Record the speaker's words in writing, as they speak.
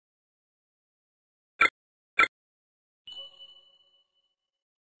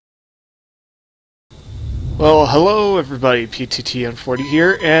Well, hello everybody, PTTN40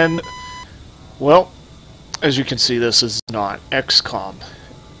 here, and, well, as you can see, this is not XCOM.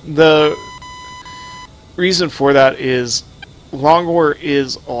 The reason for that is Long War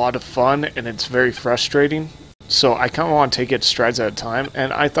is a lot of fun, and it's very frustrating, so I kind of want to take it strides at a time,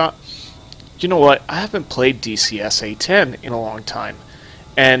 and I thought, you know what, I haven't played DCS A10 in a long time,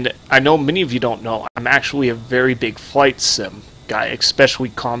 and I know many of you don't know, I'm actually a very big flight sim guy, especially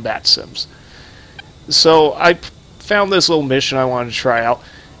combat sims. So I found this little mission I wanted to try out,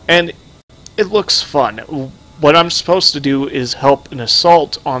 and it looks fun. What I'm supposed to do is help an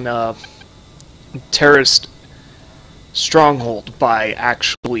assault on a terrorist stronghold by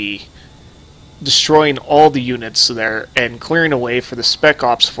actually destroying all the units there and clearing a way for the Spec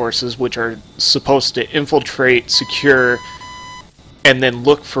Ops forces, which are supposed to infiltrate, secure, and then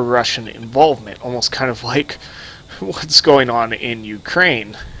look for Russian involvement, almost kind of like what's going on in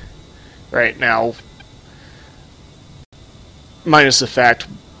Ukraine right now. Minus the fact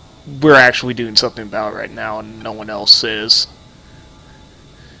we're actually doing something about it right now and no one else is.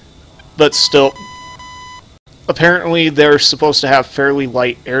 But still, apparently they're supposed to have fairly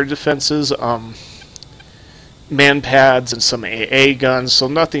light air defenses, man pads and some AA guns, so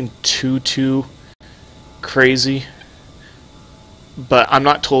nothing too crazy. But I'm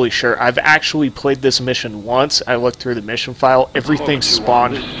not totally sure. I've actually played this mission once. I looked through the mission file. Everything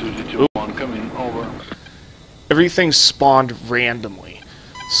spawned. Everything spawned randomly,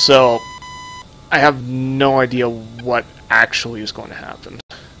 so I have no idea what actually is going to happen.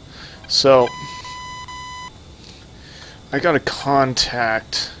 So I gotta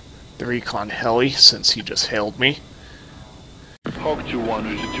contact the recon heli since he just hailed me. Hawk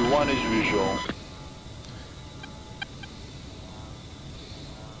 2-1, Uzi 2-1 is visual.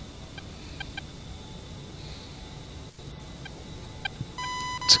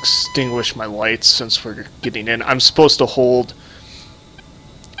 Extinguish my lights since we're getting in. I'm supposed to hold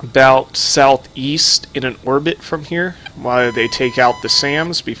about southeast in an orbit from here while they take out the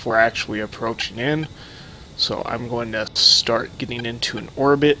SAMs before actually approaching in. So I'm going to start getting into an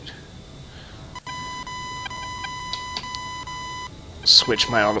orbit. Switch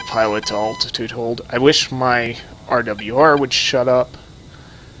my autopilot to altitude hold. I wish my RWR would shut up.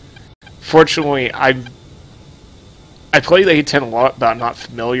 Fortunately, I play the A10 a lot, but I'm not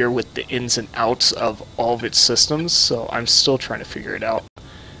familiar with the ins and outs of all of its systems, so I'm still trying to figure it out.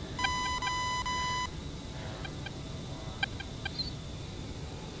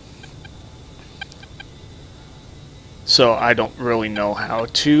 So I don't really know how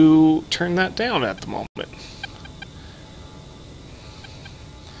to turn that down at the moment.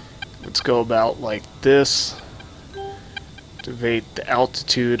 Let's go about like this. Activate the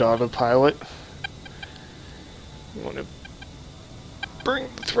altitude autopilot. I want to bring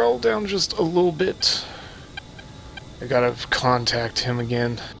the throttle down just a little bit. I gotta contact him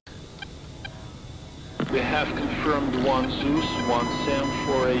again. We have confirmed 1 Zeus, 1 SAM,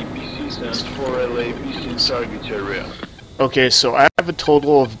 4 APCs, and 4 LAPs in target area. Okay, so I have a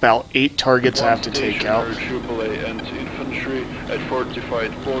total of about 8 targets I have to take out. AAA and infantry at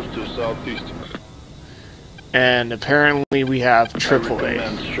fortified post to southeast. And apparently we have AAA. I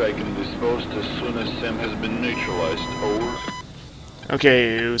recommend striking this post as soon as SAM has been neutralized. Over.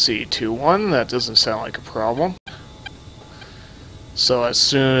 Okay, Uzi 2-1, that doesn't sound like a problem. So as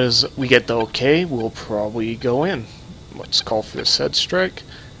soon as we get the okay, we'll probably go in. Let's call for the set strike.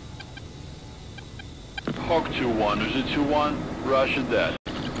 Hawk 2-1, Uzi 2-1, Russia dead.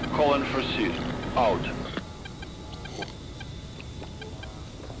 Call and proceed. Out.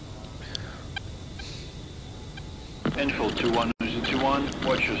 Enfield 2-1, Uzi 2-1,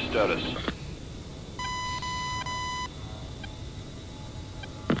 what's your status?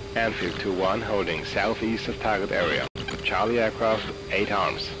 Enfield 2-1 holding southeast of target area. Charlie aircraft, 8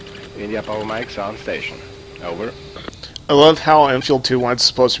 arms. India power mics on station. Over. I love how Enfield 2-1 is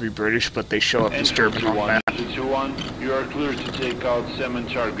supposed to be British, but they show up as German on the map. Enfield 2-1, you are clear to take out SAM in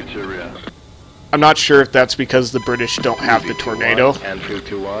target area. I'm not sure if that's because the British don't have the tornado Enfield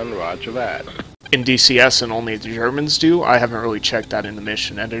 2-1, roger that. in DCS and only the Germans do. I haven't really checked that in the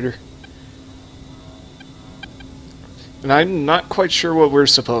mission editor. And I'm not quite sure what we're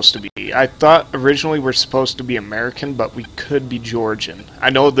supposed to be. I thought originally we're supposed to be American, but we could be Georgian. I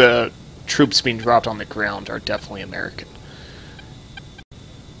know the troops being dropped on the ground are definitely American.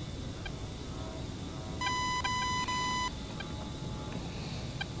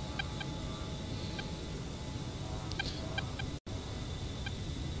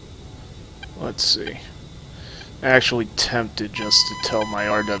 Let's see. I'm actually tempted just to tell my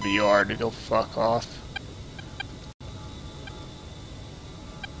RWR to go fuck off.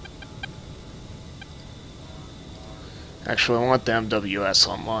 Actually, I want the MWS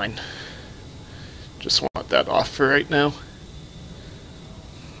online. Just want that off for right now.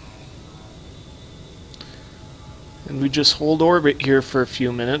 And we just hold orbit here for a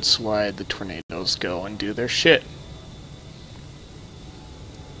few minutes while the tornadoes go and do their shit.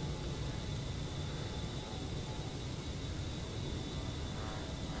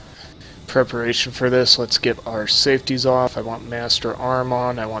 Preparation for this, let's get our safeties off. I want master arm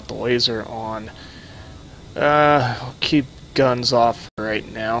on, I want the laser on. I'll keep guns off for right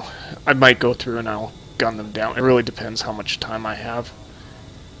now. I might go through and I'll gun them down. It really depends how much time I have.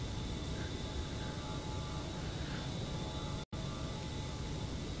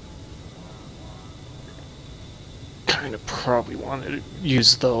 Kind of probably want to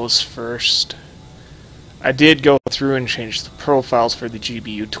use those first. I did go through and change the profiles for the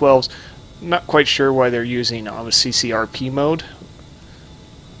GBU-12s. I'm not quite sure why they're using a CCRP mode.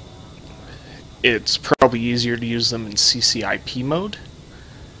 It's probably easier to use them in CCIP mode.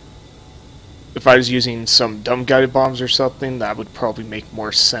 If I was using some dumb guided bombs or something, that would probably make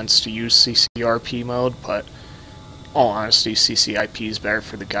more sense to use CCRP mode, but in all honesty, CCIP is better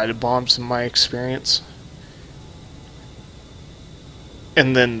for the guided bombs in my experience.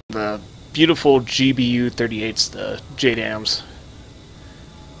 And then the beautiful GBU-38s, the JDAMs,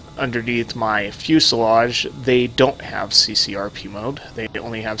 underneath my fuselage, they don't have CCRP mode. They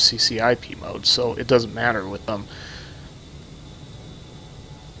only have CCIP mode, so it doesn't matter with them.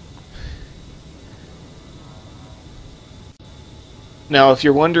 Now, if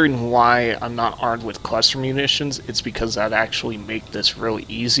you're wondering why I'm not armed with cluster munitions, it's because that actually make this really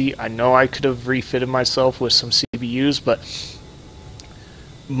easy. I know I could have refitted myself with some CBUs, but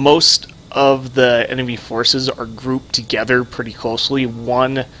most of the enemy forces are grouped together pretty closely.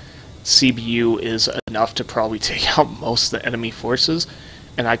 One CBU is enough to probably take out most of the enemy forces,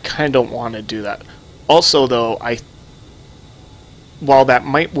 and I kind of don't want to do that. Also, though, while that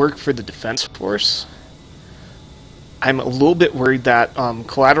might work for the defense force, I'm a little bit worried that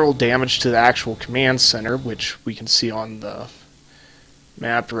collateral damage to the actual command center, which we can see on the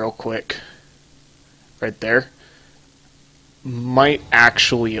map real quick, right there, might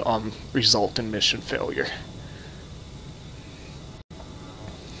actually result in mission failure.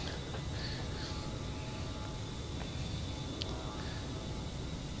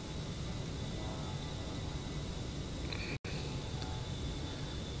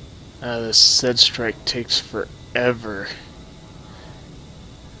 This said strike takes forever.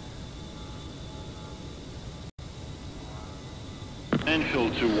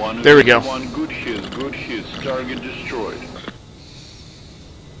 Enfield 2-1. There we go. Good hits. Target destroyed.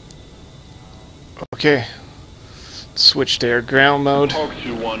 Okay. Switch to air ground mode. Hawk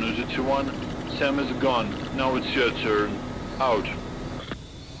 2-1, is it 2-1? Sam is gone. Now it's your turn. Out.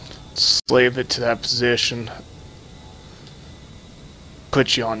 Slave it to that position.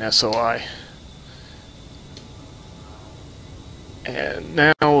 Put you on SOI. And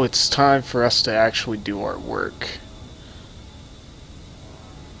now it's time for us to actually do our work.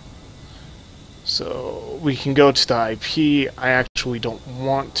 So we can go to the IP. I actually don't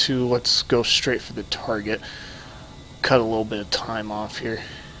want to. Let's go straight for the target. Cut a little bit of time off here.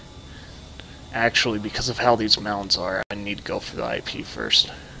 Actually, because of how these mountains are, I need to go for the IP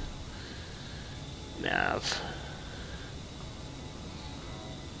first. Nav.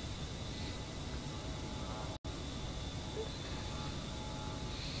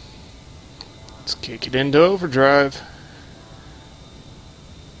 Let's kick it into overdrive.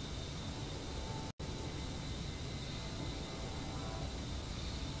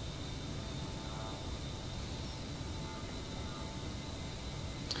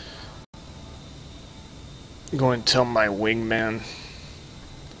 I'm going to tell my wingman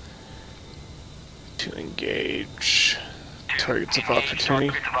to engage targets of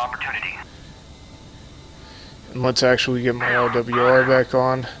opportunity. And let's actually get my LWR back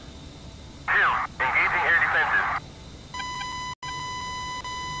on.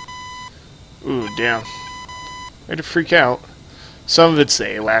 Ooh, damn. Way to freak out. Some of it's the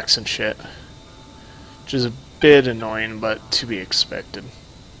AWACS and shit, which is a bit annoying, but to be expected.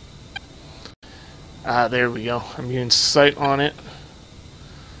 There we go. I'm getting sight on it.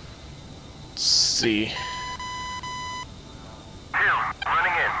 Let's see.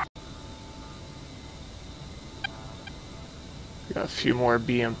 Got a few more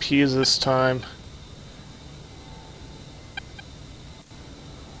BMPs this time.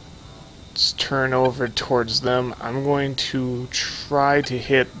 Let's turn over towards them. I'm going to try to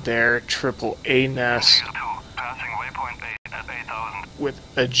hit their AAA nest with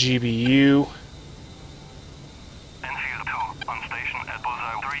a GBU.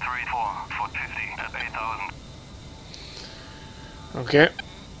 Okay.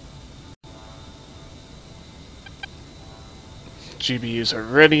 GBUs are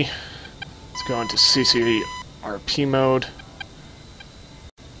ready. Let's go into CCRP mode.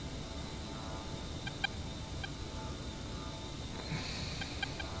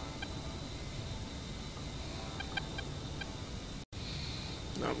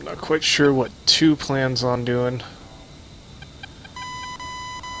 I'm not quite sure what 2 plans on doing.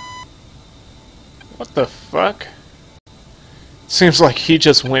 What the fuck? Seems like he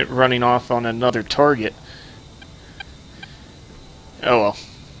just went running off on another target. Oh well.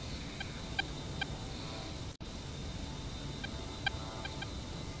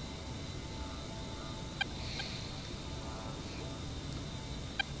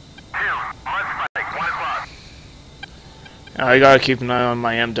 I gotta keep an eye on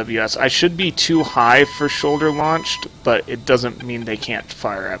my MWS. I should be too high for shoulder launched, but it doesn't mean they can't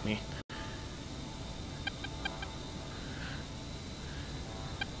fire at me.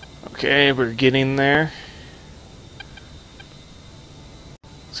 Okay, we're getting there.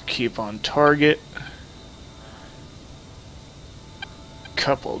 Let's keep on target.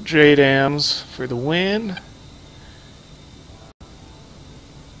 Couple JDAMs for the win.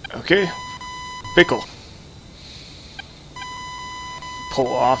 Okay, Pickle. Pull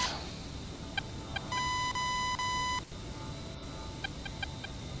off.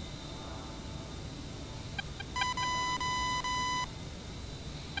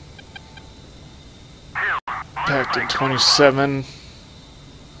 Back to 27.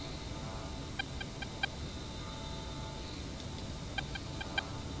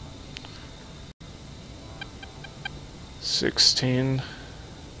 I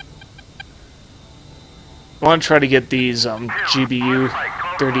want to try to get these GBU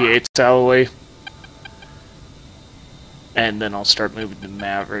 38s out of the way, and then I'll start moving the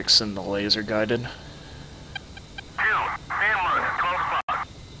Mavericks and the laser guided.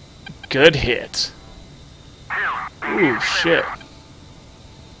 Good hit. Ooh, shit.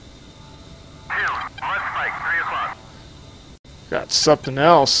 Got something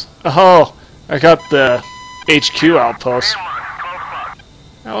else. Oh, I got the HQ outpost.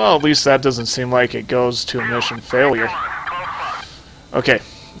 Oh, well, at least that doesn't seem like it goes to a mission failure. Okay,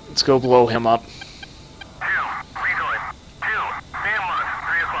 let's go blow him up.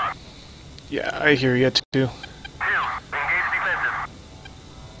 Yeah, I hear you too.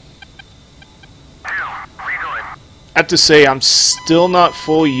 I have to say, I'm still not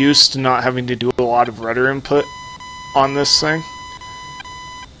fully used to not having to do a lot of rudder input on this thing.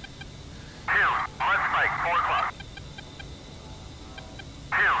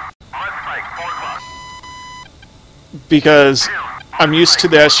 Because I'm used to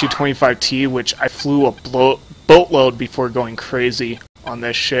the SU-25T, which I flew a boatload before going crazy on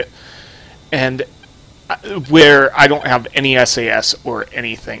this shit, and where I don't have any SAS or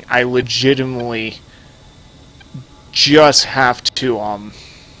anything. I legitimately just have to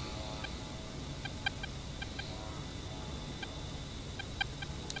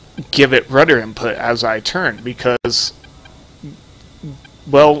give it rudder input as I turn, because,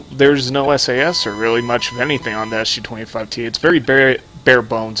 well, there's no SAS or really much of anything on the SU-25T. It's very bare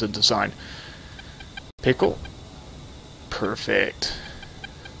bones in design. Pickle. Perfect.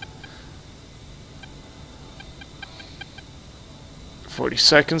 "40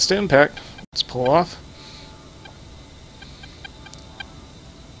 seconds to impact." Let's pull off.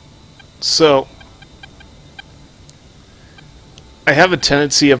 So, I have a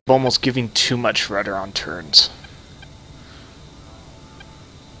tendency of almost giving too much rudder on turns.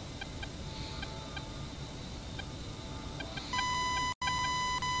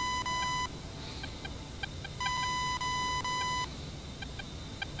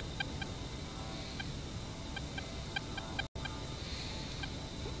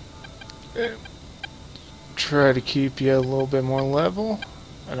 Try to keep you a little bit more level.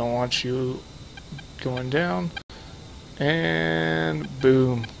 I don't want you going down. And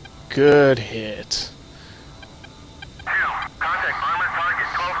boom. Good hit.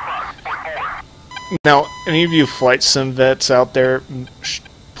 Now, any of you flight sim vets out there,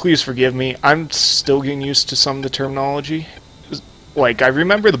 please forgive me. I'm still getting used to some of the terminology. Like, I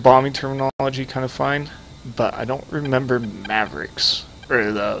remember the bombing terminology kind of fine, but I don't remember Mavericks,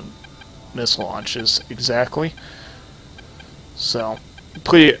 or the missile launches exactly. So,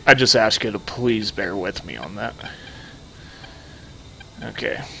 please, I just ask you to please bear with me on that.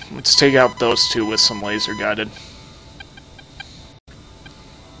 Okay, let's take out those two with some laser guided.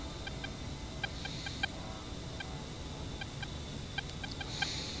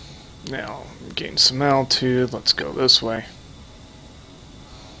 Now, gain some altitude, let's go this way.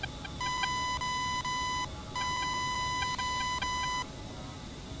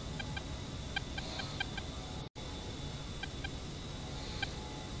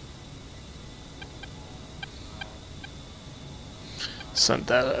 Set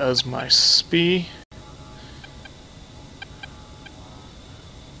that as my SPI.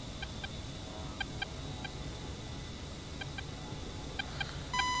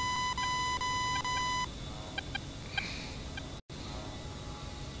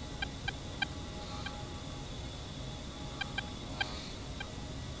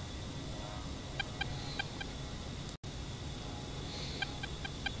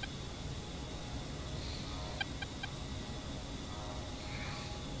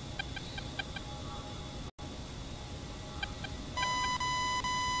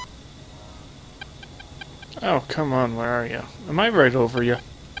 Oh, come on, where are you? Am I right over you?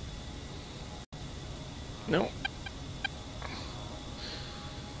 No.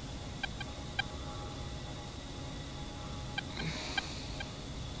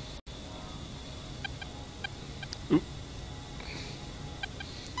 Oop.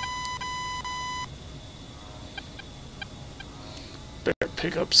 Better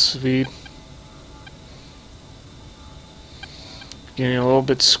pick up speed. Getting a little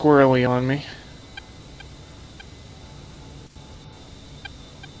bit squirrely on me.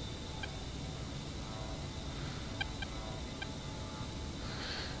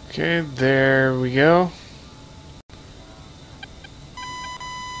 Okay, there we go.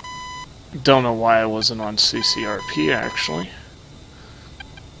 Don't know why I wasn't on CCRP actually.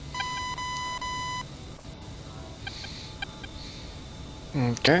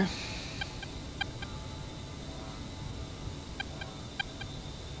 Okay.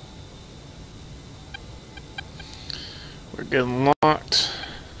 We're getting locked.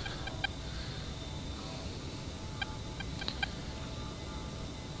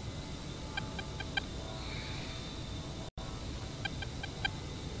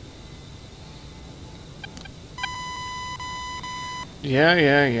 Yeah,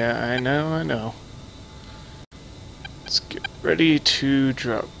 I know. Let's get ready to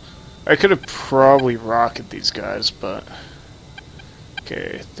drop. I could have probably rocketed these guys, but...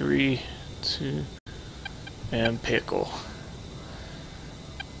 Okay, 3, 2, and pickle.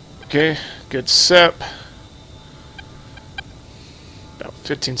 Okay, good sep. About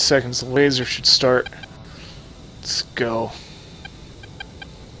 15 seconds, the laser should start. Let's go.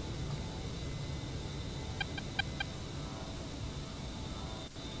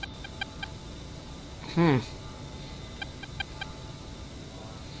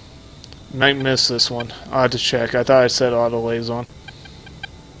 Might miss this one. I'll have to check. I thought I said auto lays on.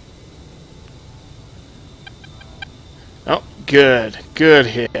 Oh, good. Good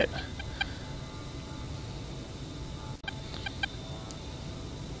hit. Here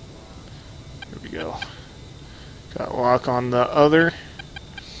we go. Got lock on the other.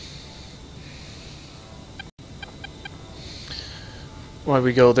 While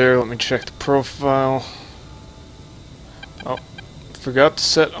we go there, let me check the profile. Oh, forgot to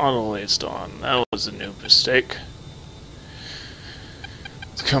set auto lays on. That was a new mistake.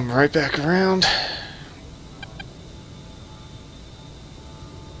 Let's come right back around.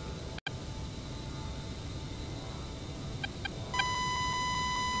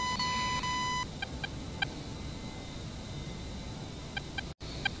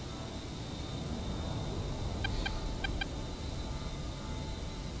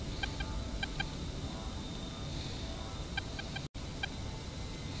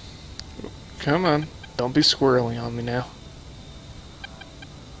 Come on, don't be squirrely on me now.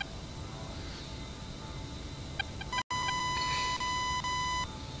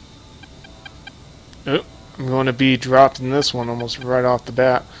 Oh, I'm going to be dropped in this one almost right off the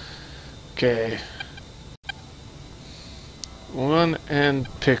bat. Okay. 1 and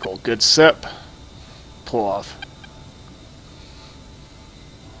pickle. Good sep. Pull off.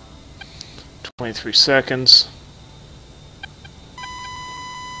 23 seconds.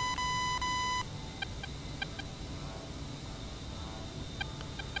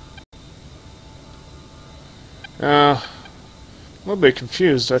 A little bit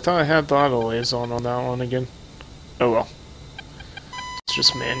confused. I thought I had the auto lays on that one again. Oh well. Let's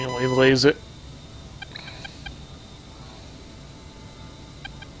just manually laze it.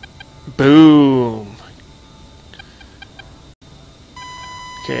 Boom!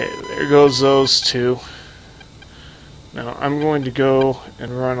 Okay, there goes those two. Now I'm going to go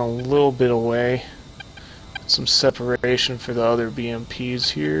and run a little bit away. Some separation for the other BMPs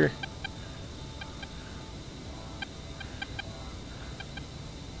here.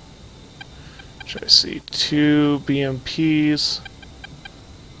 I see 2 BMPs.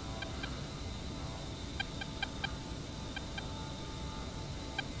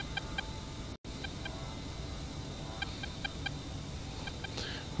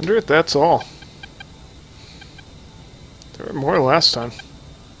 Wonder if that's all. There More last time.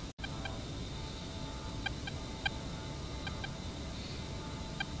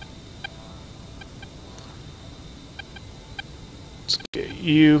 Let's get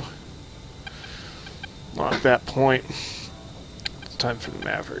you. Lock that point. It's time for the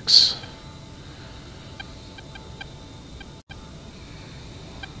Mavericks.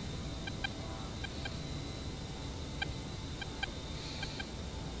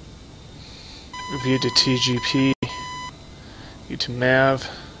 View to TGP. You to Mav.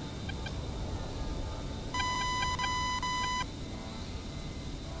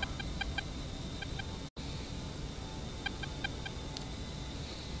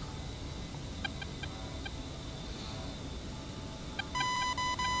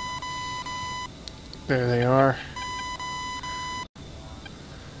 There they are.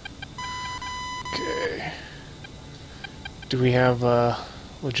 Okay. Do we have a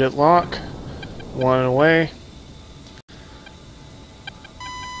legit lock? One away.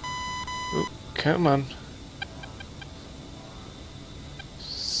 Oop, come on.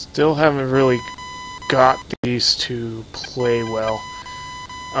 Still haven't really got these to play well.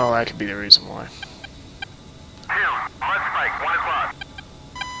 Oh, that could be the reason why.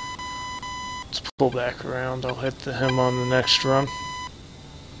 Let's pull back around. I'll hit him on the next run.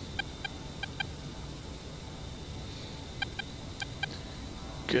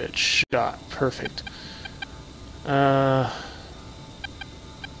 Good shot. Perfect. Let's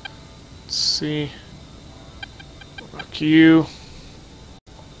see. Rock you.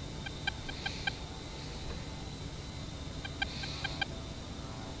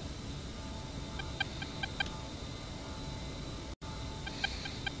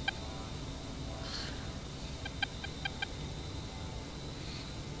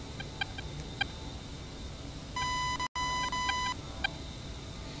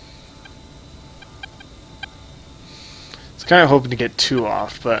 Kind of hoping to get 2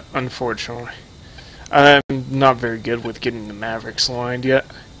 off, but unfortunately, I'm not very good with getting the Mavericks lined yet.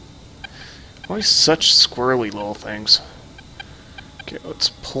 Always such squirrely little things. Okay, let's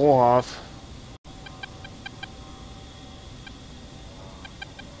pull off.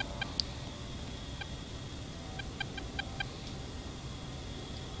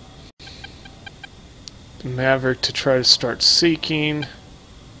 The Maverick to try to start seeking.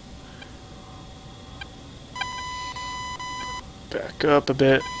 Back up a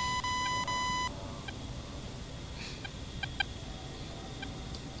bit.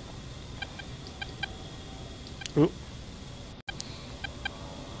 Oop.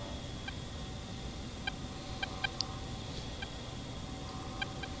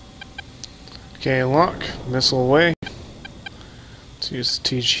 Okay, lock. Missile away. Let's use the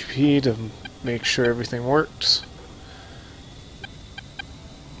TGP to make sure everything works.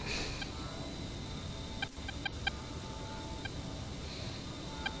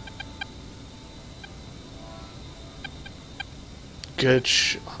 Good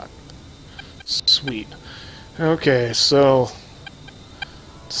shot. Sweet. Okay, so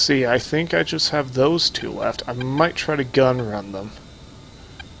let's see, I think I just have those 2 left. I might try to gun run them.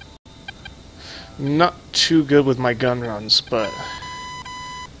 Not too good with my gun runs, but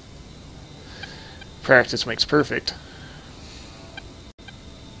practice makes perfect.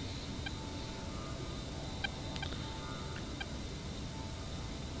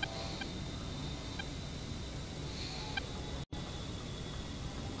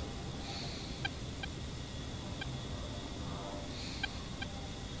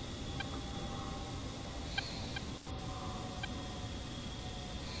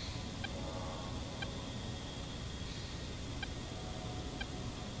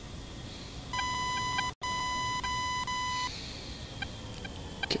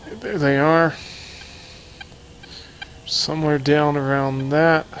 Okay, there they are. Somewhere down around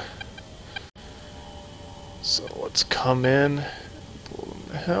that. So let's come in. Blow them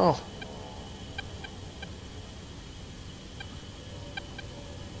to hell.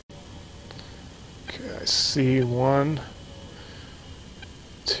 Okay, I see 1,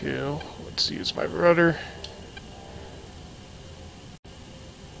 2. Let's use my rudder.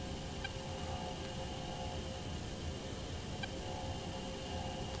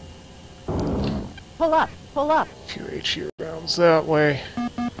 Pull up, pull up. A few HE rounds that way.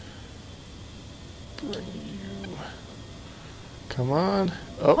 Bring you. Come on.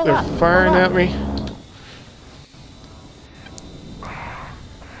 Oh, Pull they're up, firing pull at up. me.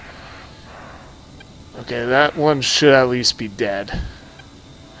 Okay, that one should at least be dead.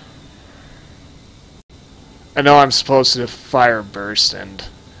 I know I'm supposed to fire burst and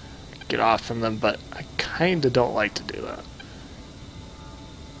get off from them, but I kinda don't like to do that.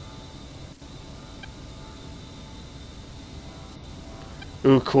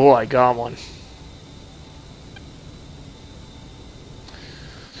 Ooh, cool, I got one.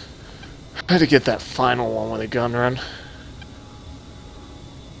 I had to get that final one with a gun run.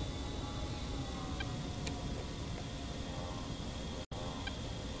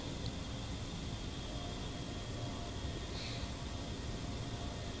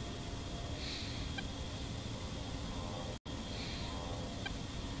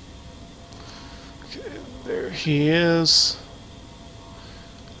 Okay, there he is.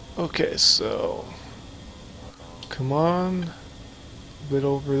 Okay, so come on. A bit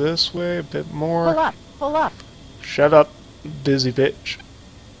over this way, a bit more. Pull up, pull up. Shut up, busy bitch.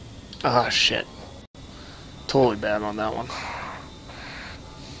 Ah, shit. Totally bad on that one.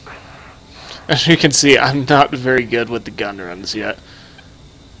 As you can see, I'm not very good with the gun runs yet.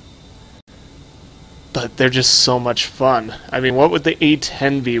 But they're just so much fun. I mean, what would the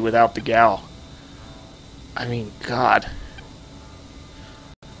A10 be without the gal? I mean, God.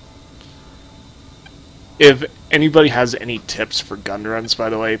 If anybody has any tips for gun runs,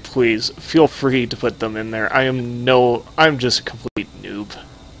 by the way, please feel free to put them in there. I'm just a complete noob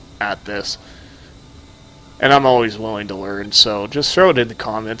at this. And I'm always willing to learn, so just throw it in the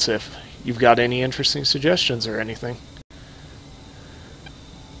comments if you've got any interesting suggestions or anything.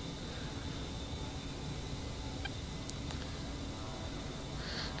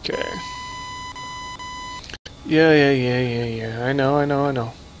 Okay. Yeah. I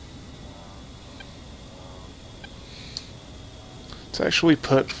know. Let's actually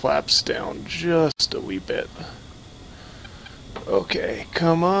put flaps down just a wee bit. Okay,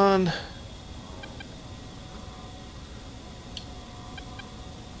 come on.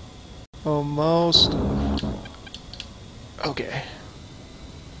 Almost. Okay.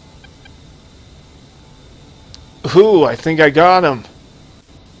 Ooh, I think I got him.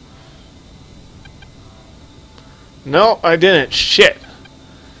 No, I didn't. Shit.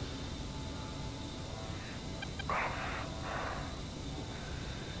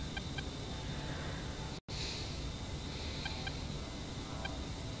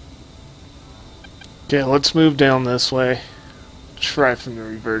 Okay, let's move down this way. Try from the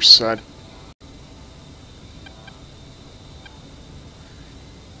reverse side.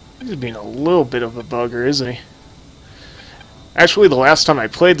 He's being a little bit of a bugger, isn't he? Actually, the last time I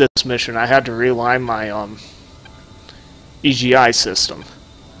played this mission, I had to realign my EGI system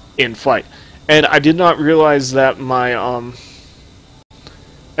in flight. And I did not realize that my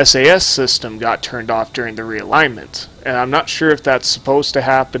SAS system got turned off during the realignment. And I'm not sure if that's supposed to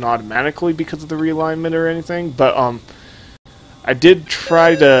happen automatically because of the realignment or anything, but I did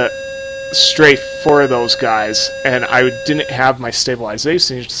try to strafe for those guys, and I didn't have my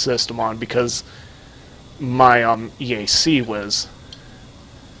stabilization system on because my EAC was,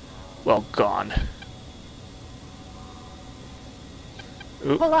 well, gone.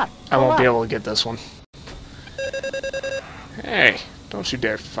 Oop, Pull up, I won't be pull up. able to get this one. Hey, don't you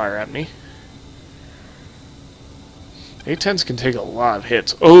dare fire at me. A-10s can take a lot of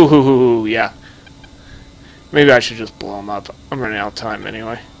hits. Oh, yeah. Maybe I should just blow them up. I'm running out of time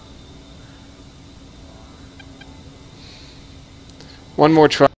anyway. One more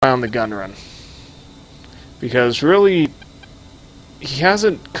try on the gun run. Because really, he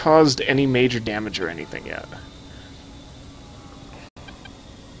hasn't caused any major damage or anything yet.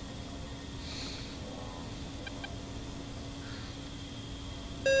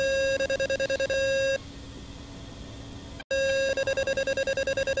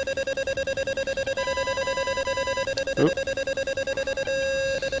 Oop.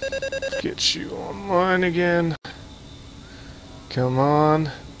 Get you online again. Come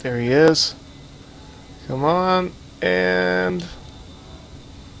on. There he is. Come on. And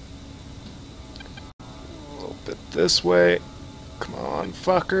a little bit this way. Come on,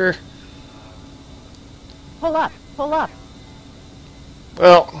 fucker. Pull up, pull up.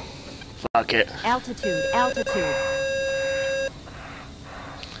 Well, fuck it. Altitude, altitude.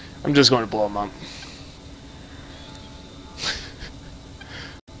 I'm just going to blow him up.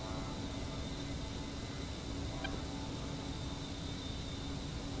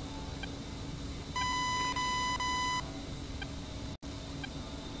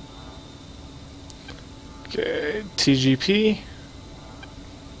 Okay, TGP.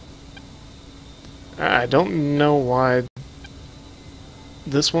 I don't know why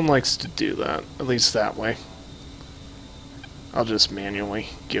this one likes to do that, at least that way. I'll just manually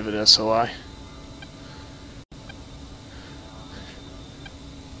give it SOI.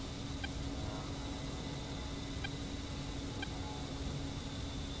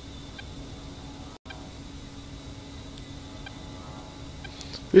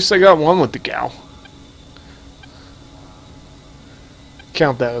 At least I got one with the gal.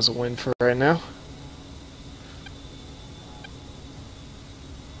 count that as a win for right now.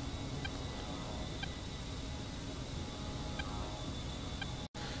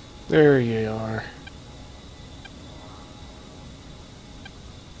 There you are.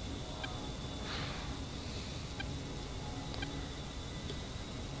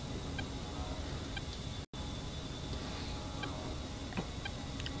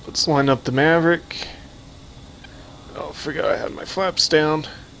 Let's line up the Maverick. Oh, forgot I had my flaps down.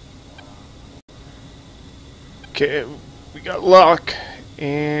 Okay, we got lock,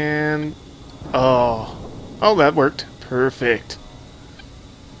 and oh, that worked. Perfect.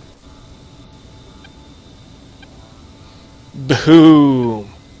 Boom.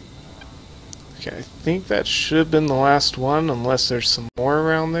 Okay, I think that should have been the last one, unless there's some more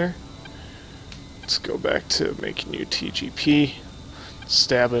around there. Let's go back to making new TGP.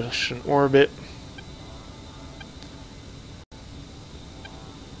 Establish an orbit.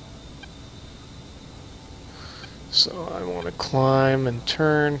 So I want to climb and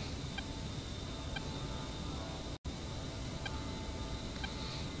turn.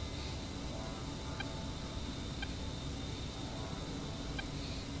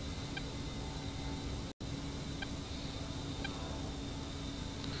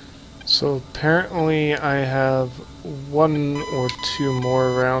 So apparently I have one or two more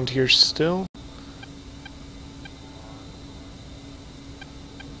around here still.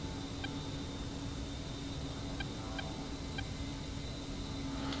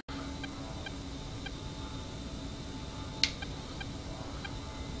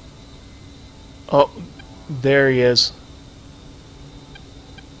 Oh, there he is.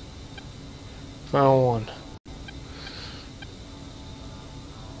 Found one.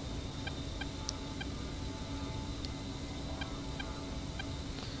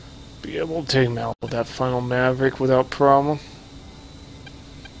 Be able to take him out with that final Maverick without problem.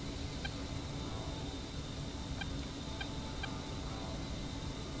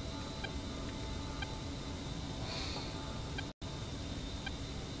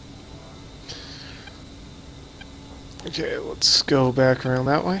 Okay, let's go back around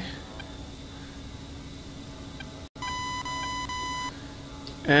that way.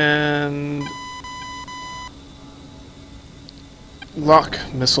 And lock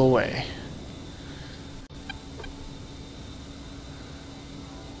missile away.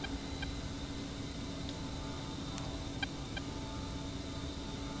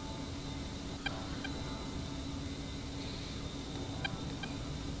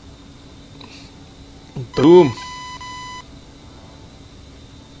 Boom.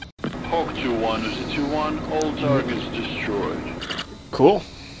 Hawk 2-1 is a 2-1, all targets destroyed. Cool.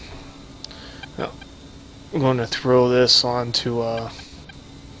 Now, I'm going to throw this onto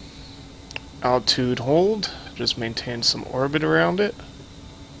altitude hold. Just maintain some orbit around it.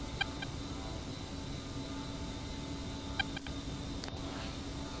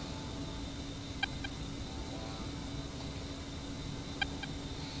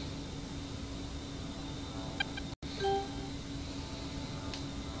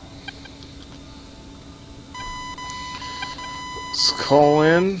 Let's call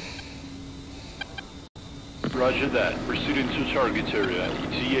in. Roger that. Proceeding to target area.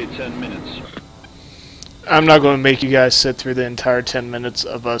 ETA 10 minutes. I'm not going to make you guys sit through the entire 10 minutes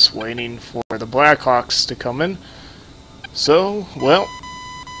of us waiting for the Blackhawks to come in. So, well,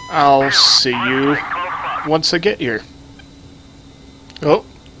 I'll see you once I get here. Oh,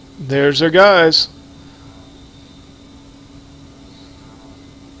 there's our guys.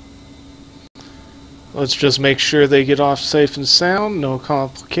 Let's just make sure they get off safe and sound, no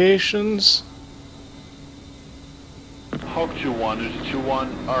complications. Hawk 2-1 is a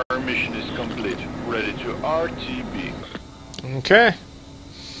 2-1, our mission is complete. Ready to RTB. Okay.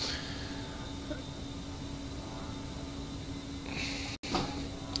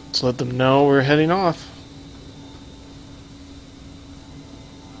 Let's let them know we're heading off.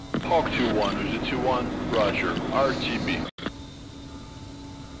 Hawk 2-1 is a 2-1, roger, RTB.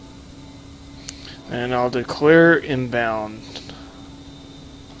 And I'll declare inbound.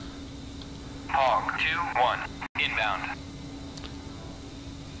 Hawk 2-1, inbound.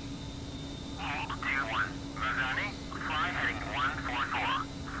 Hawk 2-1, Razani, fly heading 144,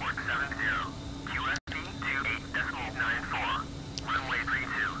 470, QSP 28.94, runway 32,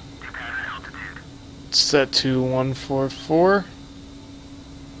 to pattern altitude. Set to 144.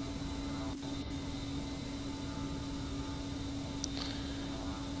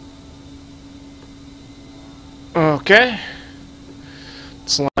 Okay,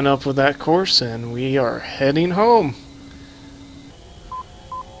 let's line up with that course and we are heading home.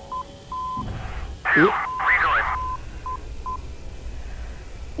 Oop.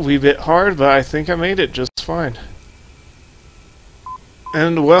 wee bit hard, but I think I made it just fine.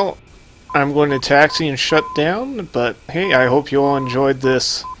 And, well, I'm going to taxi and shut down, but hey, I hope you all enjoyed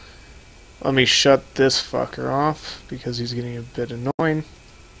this. Let me shut this fucker off, because he's getting a bit annoying.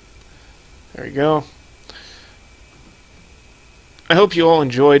 There we go. I hope you all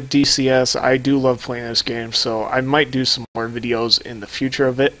enjoyed DCS. I do love playing this game, so I might do some more videos in the future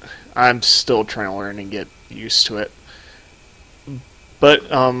of it. I'm still trying to learn and get used to it. But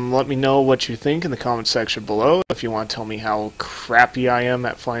let me know what you think in the comment section below. If you want to tell me how crappy I am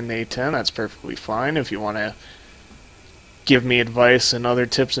at flying the A-10, that's perfectly fine. If you want to give me advice and other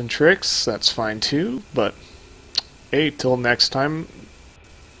tips and tricks, that's fine too. But hey, till next time,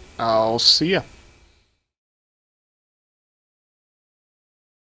 I'll see ya.